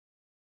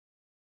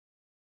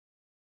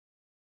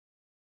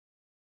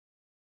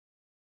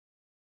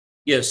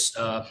Yes.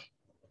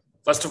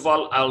 First of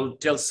all, I'll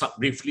tell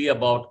briefly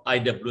about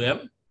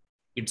IWM.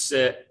 It's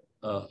a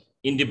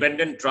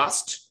independent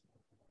trust,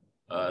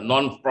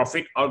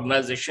 non-profit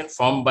organization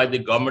formed by the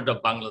government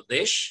of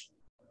Bangladesh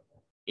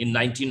in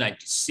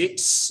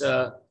 1996,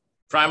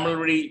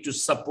 primarily to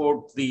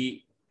support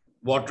the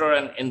water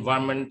and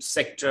environment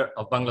sector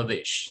of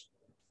Bangladesh.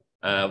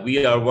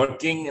 We are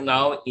working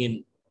now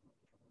in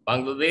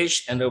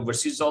Bangladesh and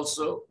overseas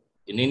also,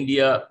 in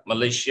India,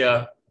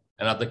 Malaysia,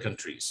 and other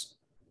countries.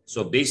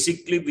 So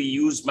basically, we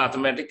use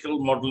mathematical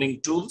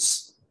modeling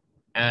tools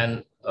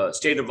and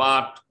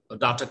state-of-art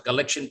data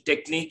collection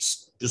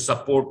techniques to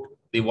support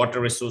the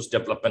water resource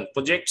development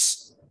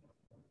projects.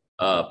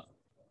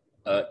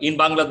 In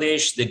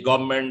Bangladesh, the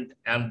government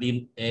and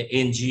the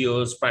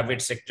NGOs,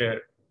 private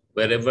sector,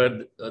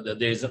 wherever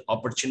there is an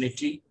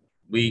opportunity,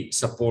 we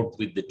support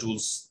with the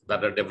tools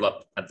that are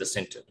developed at the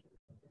center.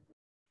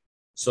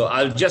 So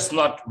I'll just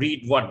not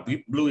read what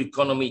blue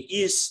economy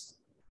is,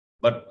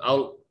 but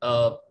I'll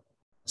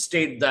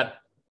state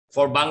that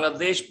for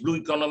Bangladesh, blue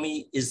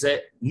economy is a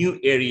new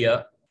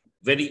area,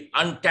 very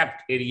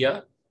untapped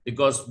area,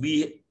 because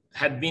we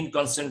had been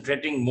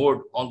concentrating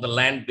more on the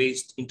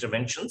land-based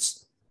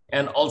interventions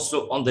and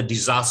also on the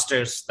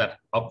disasters that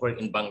occur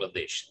in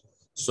Bangladesh.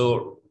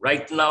 So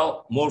right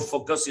now, more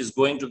focus is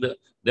going to the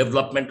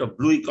development of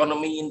blue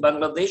economy in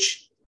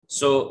Bangladesh.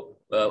 So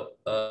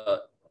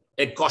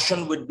a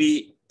caution would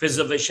be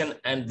preservation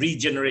and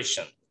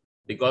regeneration,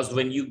 because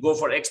when you go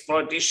for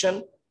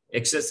exploitation,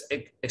 excess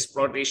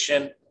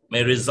exploitation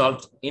may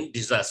result in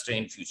disaster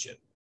in future.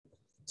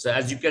 So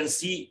as you can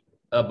see,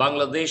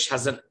 Bangladesh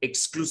has an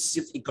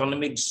exclusive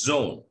economic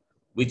zone,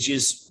 which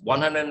is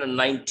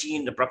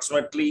 119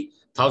 approximately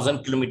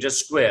 1,000 kilometers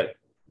square,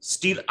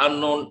 still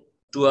unknown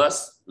to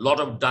us. A lot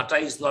of data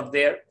is not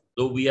there,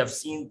 though we have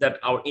seen that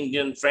our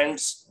Indian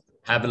friends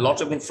have a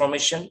lot of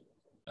information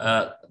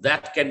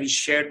that can be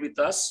shared with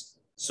us.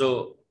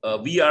 So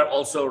we are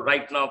also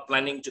right now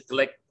planning to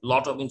collect a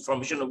lot of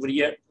information over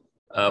here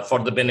for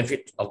the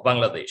benefit of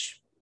Bangladesh.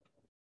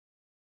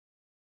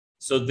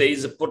 So there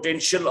is a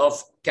potential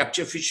of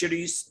capture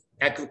fisheries,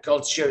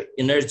 aquaculture,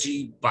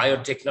 energy,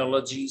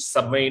 biotechnology,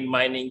 submarine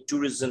mining,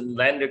 tourism,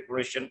 land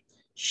exploration,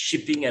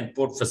 shipping, and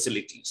port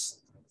facilities.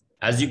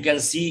 As you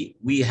can see,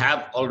 we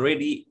have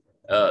already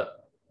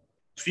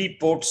 3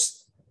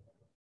 ports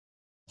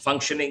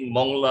functioning: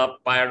 Mongla,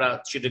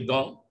 Paira,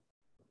 Chittagong,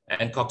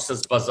 and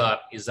Cox's Bazar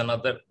is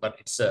another, but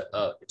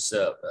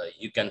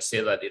you can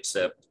say that it's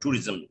a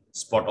tourism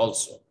spot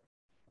also.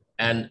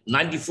 And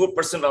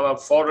 94% of our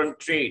foreign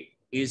trade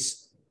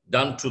is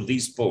done through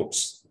these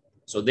ports.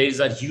 So there is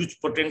a huge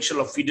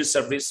potential of feeder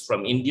service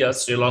from India,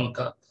 Sri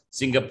Lanka,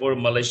 Singapore,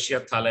 Malaysia,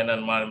 Thailand,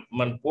 and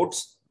Myanmar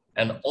ports.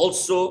 And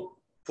also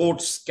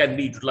ports can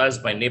be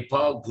utilized by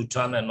Nepal,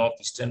 Bhutan, and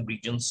northeastern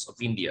regions of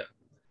India.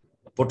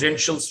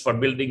 Potentials for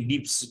building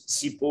deep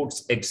sea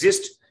ports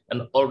exist,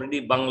 and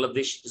already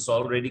Bangladesh is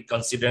already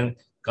considering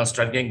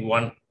constructing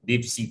one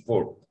deep sea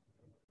port.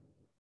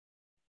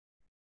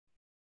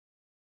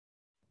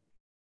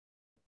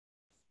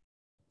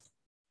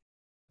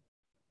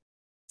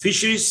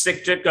 Fisheries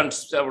sector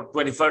consists of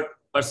 25%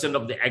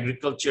 of the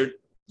agriculture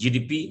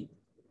GDP,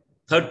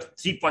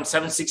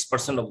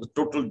 3.76% of the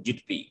total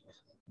GDP.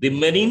 The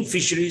marine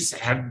fisheries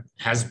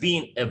has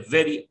been a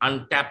very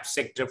untapped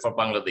sector for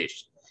Bangladesh.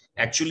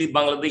 Actually,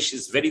 Bangladesh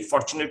is very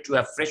fortunate to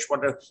have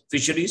freshwater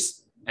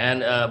fisheries, and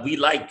we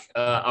like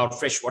our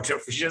freshwater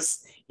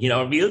fishes in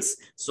our meals.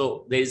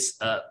 So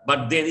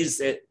but there is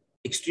an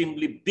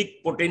extremely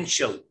big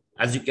potential.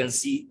 As you can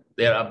see,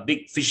 there are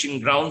big fishing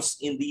grounds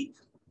in the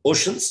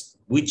oceans,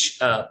 which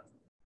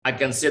I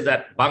can say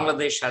that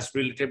Bangladesh has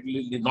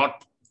relatively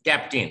not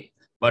tapped in.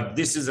 But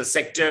this is a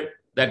sector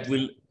that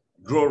will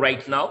grow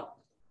right now.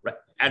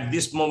 At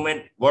this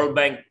moment, World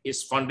Bank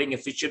is funding a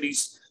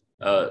fisheries,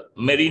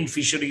 marine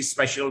fisheries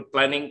special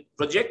planning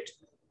project,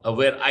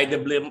 where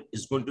IWM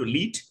is going to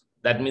lead.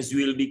 That means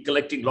we will be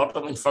collecting a lot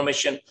of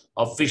information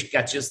of fish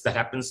catches that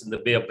happens in the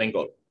Bay of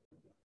Bengal.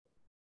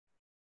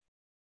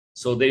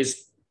 So there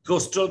is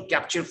coastal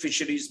capture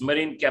fisheries,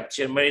 marine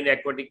capture, marine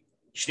aquatic,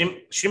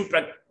 shrimp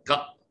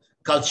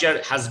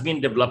culture has been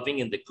developing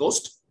in the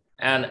coast,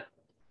 and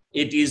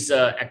it is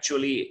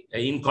actually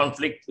in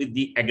conflict with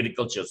the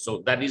agriculture.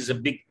 So that is a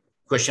big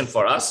question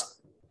for us.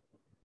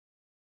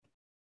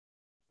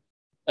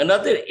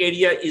 Another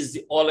area is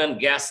the oil and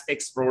gas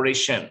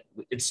exploration.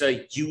 It's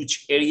a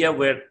huge area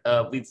where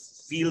we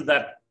feel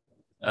that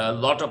a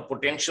lot of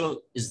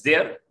potential is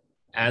there,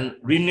 and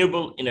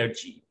renewable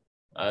energy.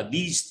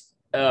 These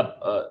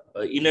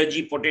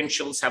energy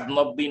potentials have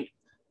not been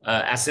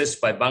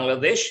assessed by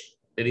Bangladesh.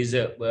 There is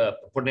a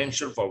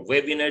potential for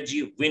wave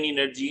energy, wind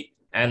energy,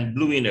 and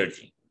blue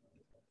energy.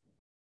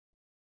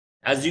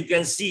 As you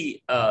can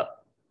see,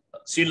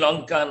 Sri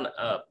Lankan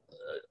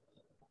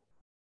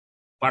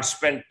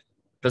participant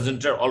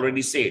presenter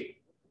already said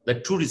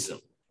that tourism.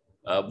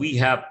 We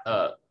have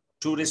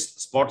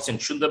tourist spots in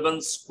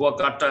Sundarbans,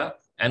 Kuakata,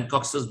 and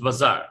Cox's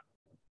Bazar.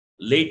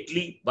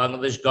 Lately,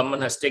 Bangladesh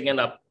government has taken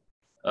up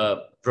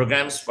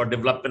programs for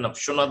development of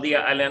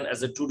Shonadia Island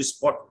as a tourist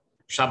spot,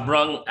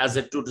 Shabrang as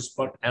a tourist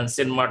spot, and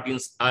St.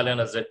 Martin's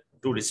Island as a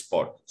tourist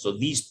spot. So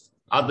these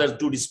other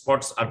tourist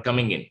spots are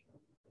coming in.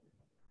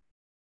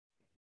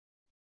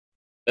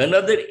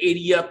 Another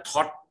area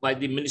thought by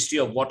the Ministry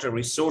of Water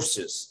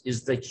Resources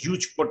is the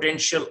huge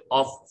potential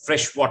of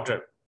fresh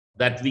water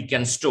that we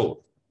can store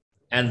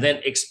and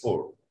then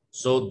export.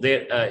 So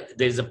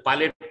there's a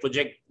pilot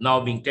project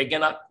now being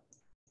taken up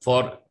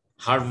for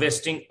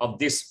harvesting of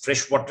this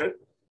fresh water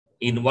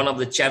in one of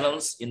the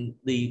channels in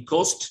the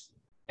coast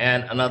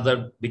and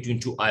another between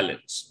two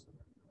islands.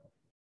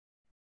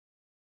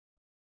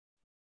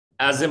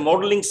 As a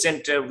modeling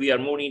center, we are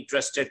more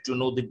interested to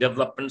know the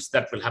developments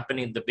that will happen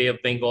in the Bay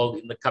of Bengal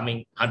in the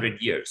coming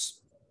 100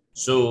 years.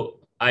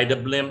 So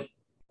IWM,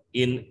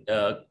 in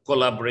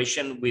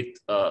collaboration with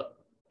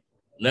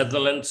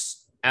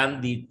Netherlands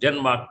and the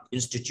Denmark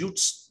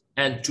institutes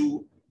and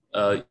two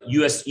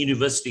US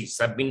universities,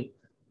 have been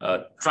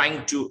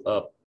trying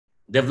to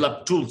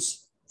develop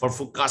tools for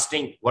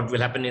forecasting what will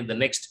happen in the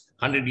next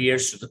 100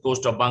 years to the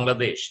coast of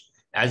Bangladesh.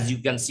 As you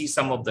can see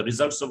some of the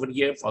results over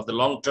here for the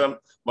long-term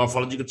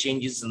morphological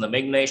changes in the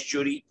Meghna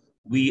estuary,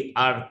 we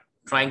are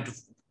trying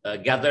to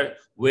gather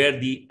where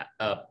the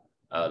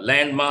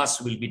land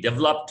mass will be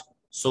developed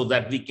so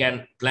that we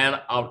can plan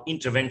our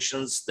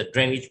interventions, the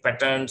drainage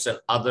patterns, and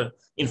other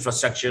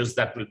infrastructures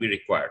that will be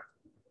required.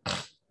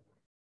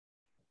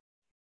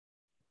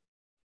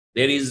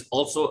 There is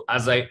also,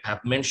 as I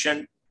have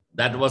mentioned,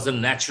 that was a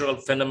natural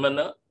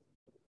phenomena.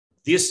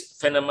 This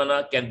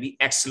phenomena can be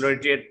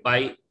accelerated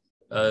by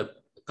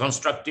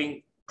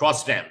constructing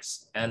cross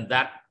dams, and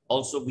that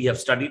also we have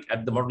studied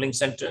at the modeling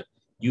center.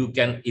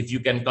 If you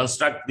can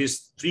construct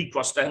these 3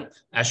 cross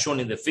dams as shown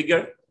in the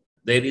figure,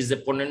 there is a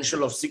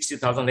potential of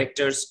 60,000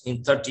 hectares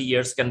in 30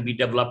 years can be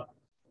developed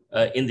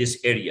in this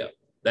area.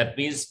 That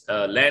means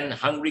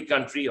land-hungry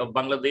country of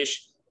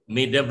Bangladesh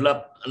may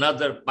develop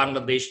another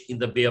Bangladesh in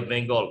the Bay of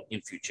Bengal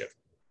in future.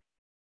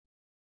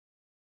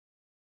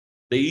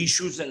 The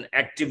issues and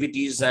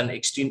activities and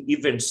extreme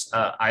events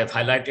I have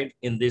highlighted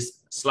in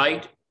this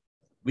slide.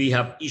 We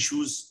have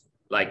issues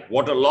like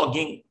water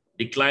logging,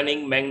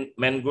 declining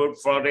mangrove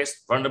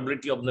forest,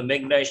 vulnerability of the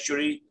Meghna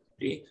estuary,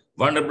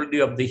 vulnerability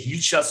of the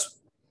Hilsha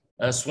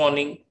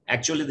swanning.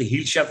 Actually, the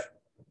Hilsha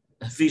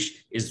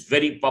fish is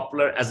very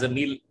popular as a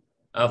meal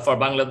for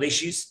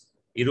Bangladeshis.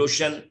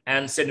 Erosion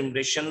and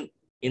sedimentation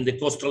in the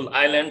coastal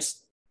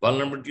islands,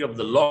 vulnerability of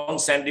the long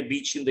sandy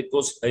beach in the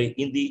coast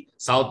in the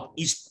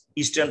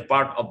southeastern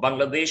part of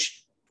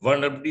Bangladesh,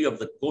 vulnerability of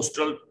the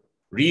coastal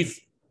reef,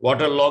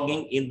 water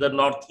logging in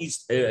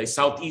the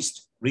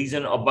southeast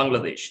region of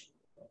Bangladesh.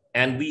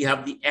 And we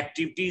have the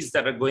activities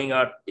that are going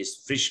on is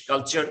fish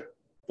culture,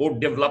 port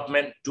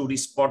development,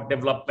 tourist spot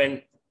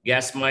development,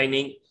 gas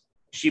mining,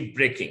 ship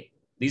breaking.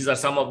 These are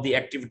some of the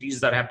activities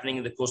that are happening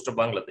in the coast of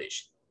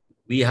Bangladesh.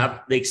 We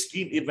have the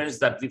extreme events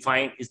that we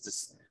find is the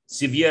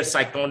severe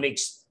cyclonic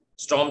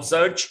storm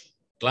surge,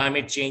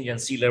 climate change,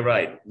 and sea level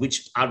rise,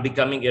 which are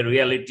becoming a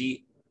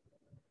reality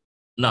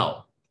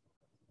now.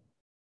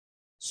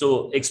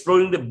 So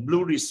exploring the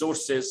blue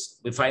resources,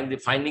 we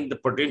finding the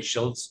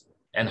potentials,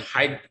 and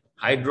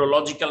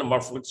hydrological and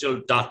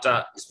morphological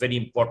data is very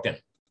important.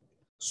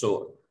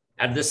 So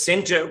at the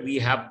center, we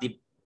have the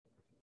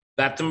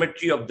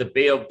bathymetry of the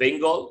Bay of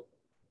Bengal,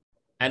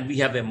 and we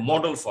have a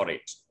model for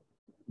it.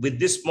 With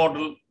this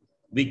model,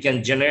 we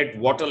can generate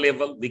water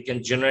level, we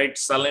can generate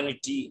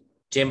salinity,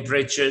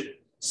 temperature,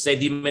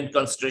 sediment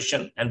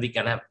concentration, and we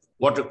can have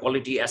water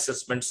quality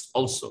assessments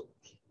also.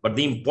 But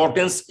the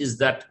importance is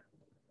that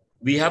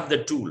we have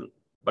the tool,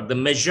 but the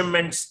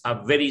measurements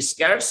are very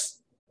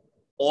scarce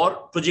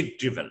or project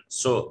driven.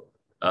 So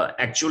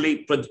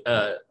actually,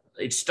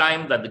 it's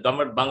time that the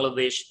government of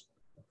Bangladesh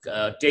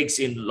takes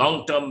in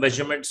long-term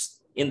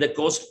measurements in the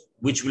coast,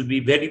 which will be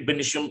very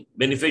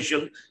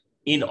beneficial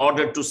in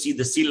order to see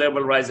the sea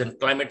level rise and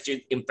climate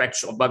change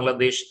impacts of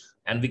Bangladesh,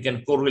 and we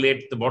can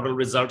correlate the model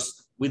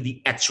results with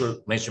the actual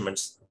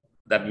measurements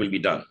that will be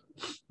done.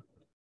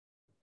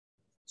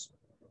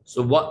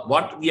 So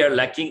what we are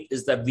lacking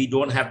is that we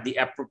don't have the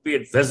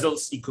appropriate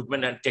vessels,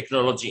 equipment, and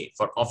technology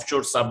for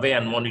offshore survey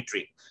and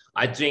monitoring.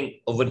 I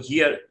think over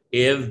here,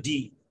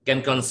 AFD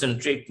can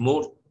concentrate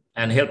more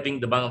and helping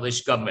the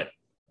Bangladesh government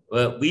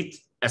with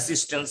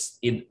assistance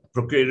in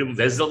procuring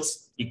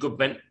vessels,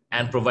 equipment,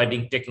 and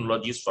providing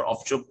technologies for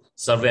offshore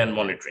survey and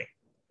monitoring.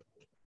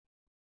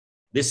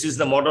 This is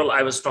the model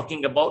I was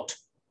talking about.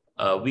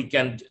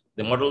 The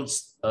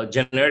models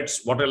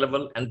generates water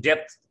level and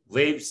depth,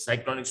 waves,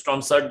 cyclonic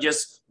storm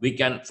surges. We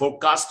can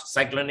forecast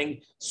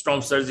cyclonic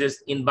storm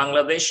surges in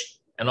Bangladesh.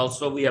 And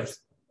also we have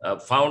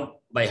found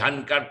by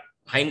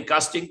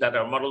hindcasting that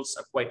our models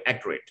are quite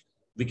accurate.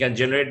 We can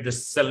generate the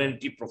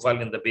salinity profile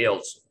in the bay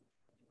also,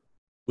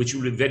 which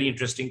will be very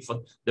interesting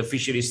for the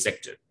fisheries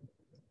sector.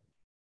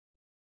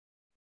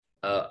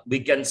 We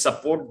can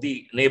support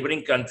the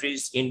neighboring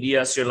countries,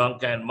 India, Sri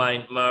Lanka, and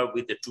Myanmar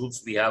with the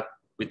tools we have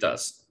with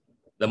us.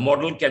 The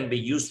model can be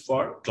used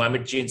for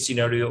climate change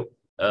scenario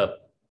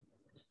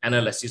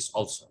analysis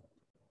also.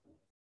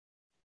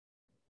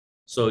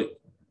 So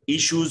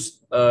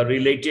issues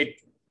related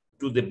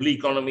to the blue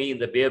economy in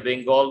the Bay of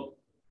Bengal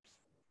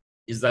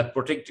is that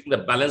protecting the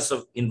balance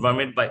of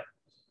environment by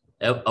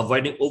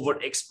avoiding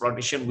over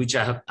exploitation, which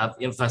I have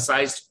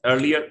emphasized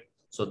earlier.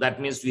 So that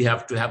means we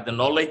have to have the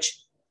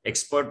knowledge,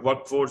 expert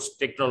workforce,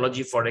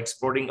 technology for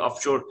exporting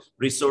offshore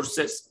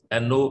resources,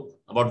 and know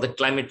about the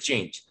climate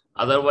change.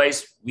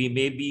 Otherwise, we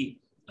may be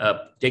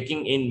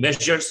taking in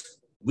measures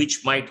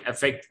which might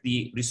affect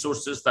the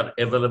resources that are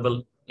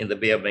available in the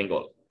Bay of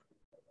Bengal.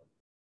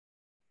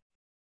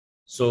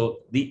 So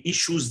the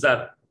issues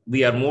that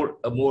we are more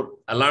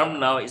alarmed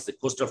now is the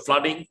coastal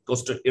flooding,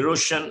 coastal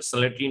erosion,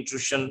 salinity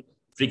intrusion,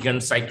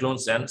 frequent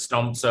cyclones, and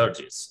storm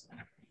surges.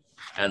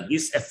 And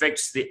this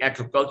affects the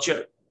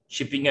aquaculture,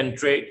 shipping and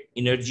trade,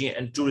 energy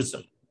and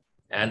tourism.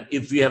 And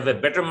if we have a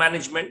better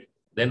management,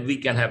 then we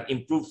can have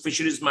improved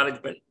fisheries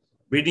management,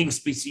 breeding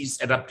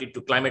species adapted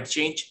to climate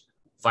change,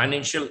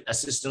 financial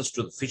assistance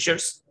to the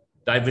fishers,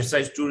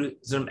 diversified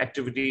tourism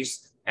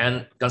activities,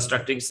 and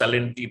constructing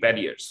salinity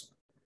barriers.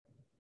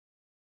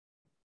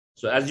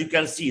 So as you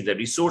can see, the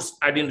resource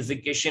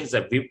identification is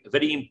a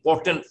very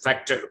important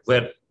factor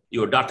where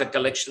your data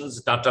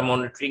collections, data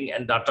monitoring,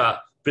 and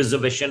data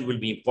preservation will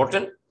be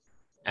important.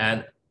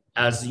 And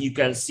as you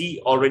can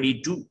see,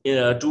 already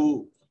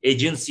two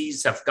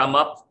agencies have come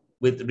up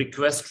with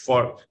requests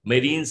for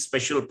marine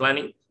special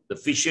planning. The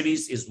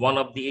fisheries is one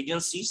of the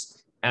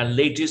agencies, and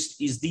latest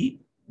is the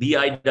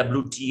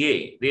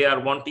BIWTA. They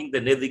are wanting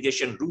the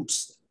navigation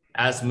routes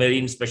as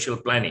marine special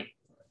planning.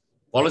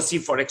 Policy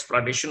for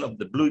exploitation of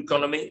the blue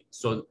economy.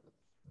 So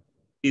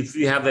if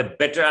we have a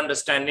better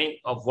understanding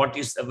of what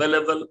is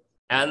available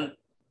and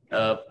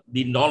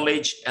the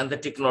knowledge and the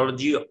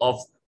technology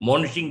of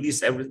monitoring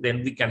this,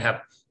 then we can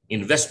have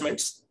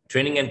investments,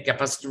 training and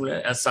capacity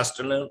and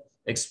sustainable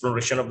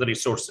exploration of the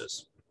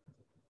resources.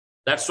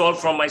 That's all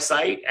from my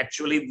side.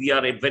 Actually, we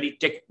are a very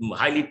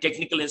highly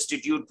technical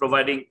institute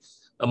providing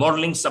a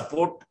modeling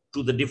support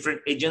to the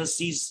different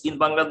agencies in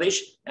Bangladesh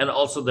and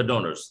also the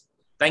donors.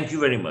 Thank you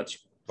very much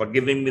for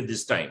giving me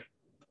this time.